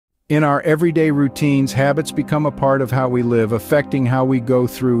In our everyday routines, habits become a part of how we live, affecting how we go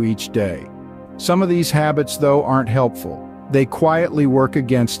through each day. Some of these habits, though, aren't helpful. They quietly work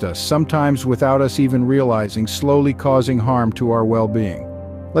against us, sometimes without us even realizing, slowly causing harm to our well-being.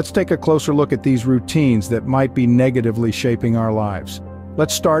 Let's take a closer look at these routines that might be negatively shaping our lives.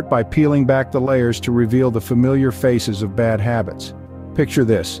 Let's start by peeling back the layers to reveal the familiar faces of bad habits. Picture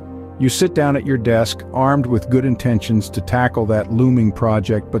this. You sit down at your desk, armed with good intentions to tackle that looming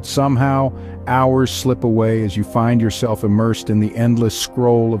project, but somehow, hours slip away as you find yourself immersed in the endless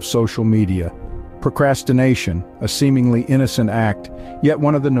scroll of social media. Procrastination, a seemingly innocent act, yet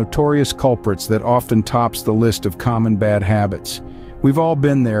one of the notorious culprits that often tops the list of common bad habits. We've all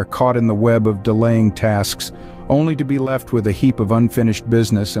been there, caught in the web of delaying tasks, only to be left with a heap of unfinished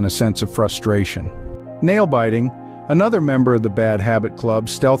business and a sense of frustration. Nail-biting, another member of the bad habit club,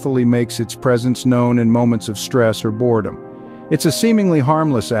 stealthily makes its presence known in moments of stress or boredom. It's a seemingly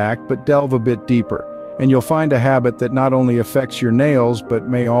harmless act, but delve a bit deeper, and you'll find a habit that not only affects your nails but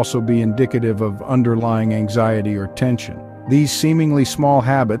may also be indicative of underlying anxiety or tension. These seemingly small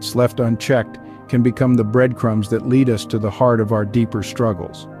habits, left unchecked, can become the breadcrumbs that lead us to the heart of our deeper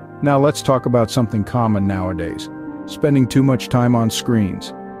struggles. Now let's talk about something common nowadays: spending too much time on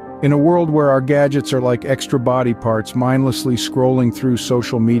screens. In a world where our gadgets are like extra body parts, mindlessly scrolling through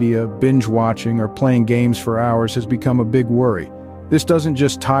social media, binge-watching, or playing games for hours has become a big worry. This doesn't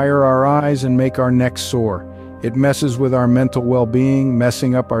just tire our eyes and make our necks sore. It messes with our mental well-being,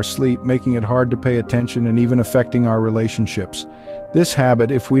 messing up our sleep, making it hard to pay attention, and even affecting our relationships. This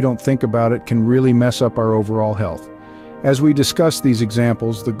habit, if we don't think about it, can really mess up our overall health. As we discuss these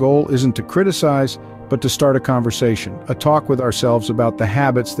examples, the goal isn't to criticize, but to start a conversation, a talk with ourselves about the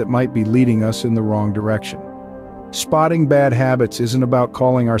habits that might be leading us in the wrong direction. Spotting bad habits isn't about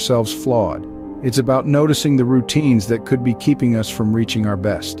calling ourselves flawed. It's about noticing the routines that could be keeping us from reaching our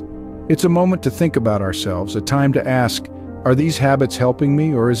best. It's a moment to think about ourselves, a time to ask, are these habits helping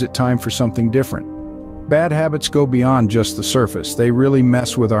me, or is it time for something different? Bad habits go beyond just the surface. They really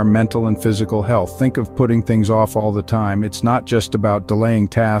mess with our mental and physical health. Think of putting things off all the time. It's not just about delaying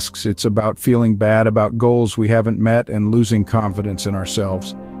tasks, it's about feeling bad about goals we haven't met and losing confidence in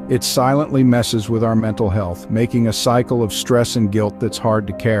ourselves. It silently messes with our mental health, making a cycle of stress and guilt that's hard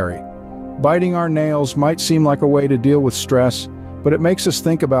to carry. Biting our nails might seem like a way to deal with stress, but it makes us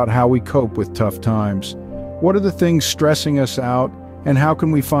think about how we cope with tough times. What are the things stressing us out, and how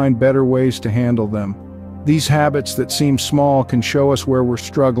can we find better ways to handle them? These habits that seem small can show us where we're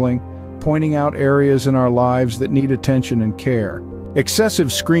struggling, pointing out areas in our lives that need attention and care.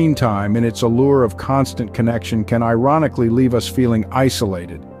 Excessive screen time and its allure of constant connection can ironically leave us feeling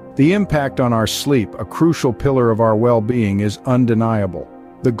isolated. The impact on our sleep, a crucial pillar of our well-being, is undeniable.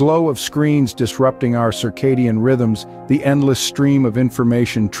 The glow of screens disrupting our circadian rhythms, the endless stream of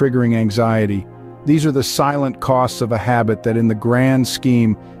information triggering anxiety. These are the silent costs of a habit that in the grand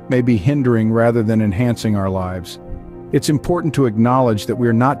scheme may be hindering rather than enhancing our lives. It's important to acknowledge that we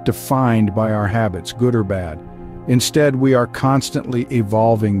are not defined by our habits, good or bad. Instead, we are constantly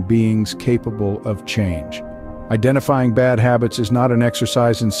evolving beings capable of change. Identifying bad habits is not an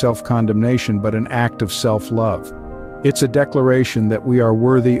exercise in self-condemnation, but an act of self-love. It's a declaration that we are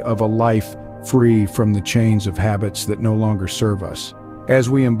worthy of a life free from the chains of habits that no longer serve us. As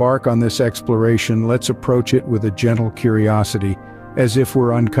we embark on this exploration, let's approach it with a gentle curiosity, as if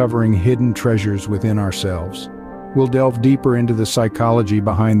we're uncovering hidden treasures within ourselves. We'll delve deeper into the psychology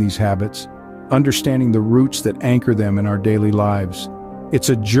behind these habits, understanding the roots that anchor them in our daily lives. It's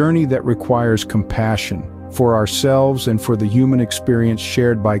a journey that requires compassion for ourselves and for the human experience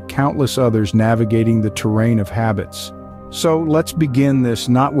shared by countless others navigating the terrain of habits. So let's begin this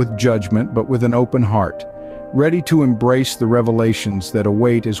not with judgment, but with an open heart, ready to embrace the revelations that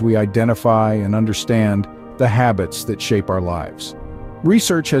await as we identify and understand the habits that shape our lives.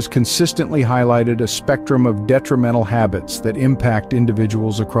 Research has consistently highlighted a spectrum of detrimental habits that impact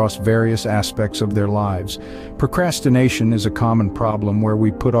individuals across various aspects of their lives. Procrastination is a common problem where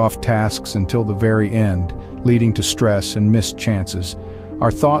we put off tasks until the very end, leading to stress and missed chances. Our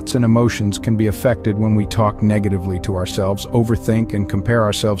thoughts and emotions can be affected when we talk negatively to ourselves, overthink, and compare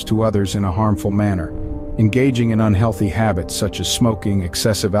ourselves to others in a harmful manner. Engaging in unhealthy habits such as smoking,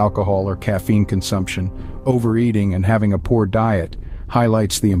 excessive alcohol or caffeine consumption, overeating, and having a poor diet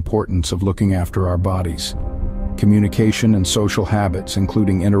highlights the importance of looking after our bodies. Communication and social habits,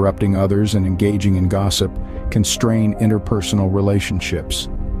 including interrupting others and engaging in gossip, can strain interpersonal relationships.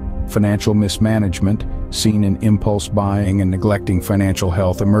 Financial mismanagement, seen in impulse buying and neglecting financial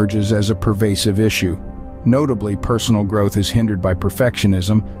health, emerges as a pervasive issue. Notably, personal growth is hindered by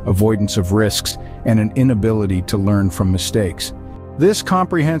perfectionism, avoidance of risks, and an inability to learn from mistakes. This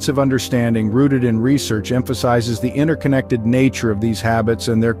comprehensive understanding rooted in research emphasizes the interconnected nature of these habits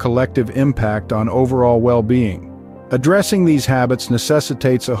and their collective impact on overall well-being. Addressing these habits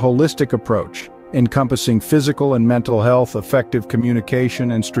necessitates a holistic approach, encompassing physical and mental health, effective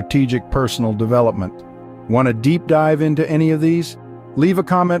communication, and strategic personal development. Want a deep dive into any of these? Leave a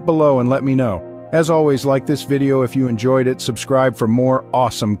comment below and let me know. As always, like this video if you enjoyed it, subscribe for more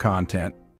awesome content.